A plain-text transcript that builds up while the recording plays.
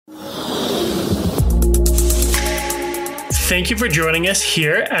Thank you for joining us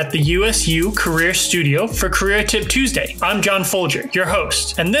here at the USU Career Studio for Career Tip Tuesday. I'm John Folger, your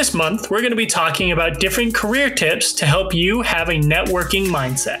host, and this month we're going to be talking about different career tips to help you have a networking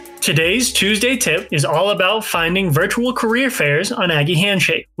mindset. Today's Tuesday tip is all about finding virtual career fairs on Aggie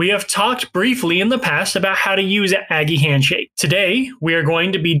Handshake. We have talked briefly in the past about how to use Aggie Handshake. Today, we are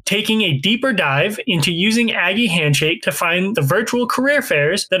going to be taking a deeper dive into using Aggie Handshake to find the virtual career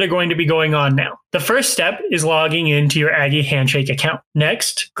fairs that are going to be going on now. The first step is logging into your Aggie Handshake account.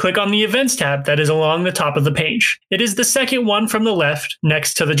 Next, click on the Events tab that is along the top of the page. It is the second one from the left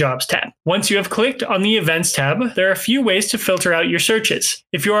next to the Jobs tab. Once you have clicked on the Events tab, there are a few ways to filter out your searches.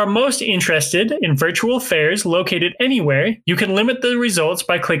 If you are most interested in virtual fairs located anywhere, you can limit the results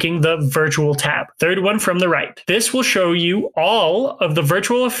by clicking the Virtual tab, third one from the right. This will show you all of the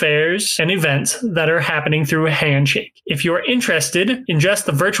virtual affairs and events that are happening through Handshake. If you are interested in just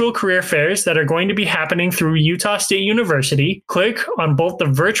the virtual career fairs that are going to be happening through Utah State University, click on both the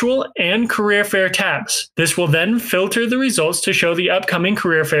Virtual and Career Fair tabs. This will then filter the results to show the upcoming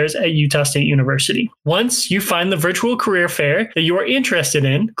career fairs at Utah State University. Once you find the virtual career fair that you are interested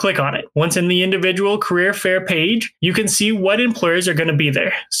in, click on it. Once in the individual career fair page, you can see what employers are going to be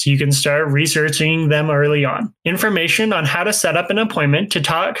there, so you can start researching them early on. Information on how to set up an appointment to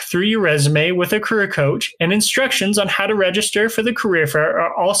talk through your resume with a career coach and instructions on how to register for the career fair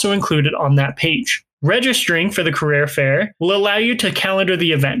are also included on that page. Registering for the career fair will allow you to calendar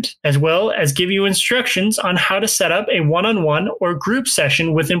the event, as well as give you instructions on how to set up a one-on-one or group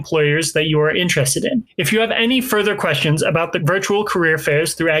session with employers that you are interested in. If you have any further questions about the virtual career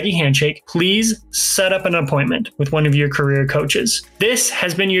fairs through Aggie Handshake, please set up an appointment with one of your career coaches. This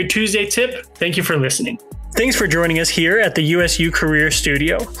has been your Tuesday tip. Thank you for listening. Thanks for joining us here at the USU Career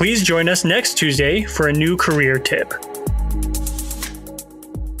Studio. Please join us next Tuesday for a new career tip.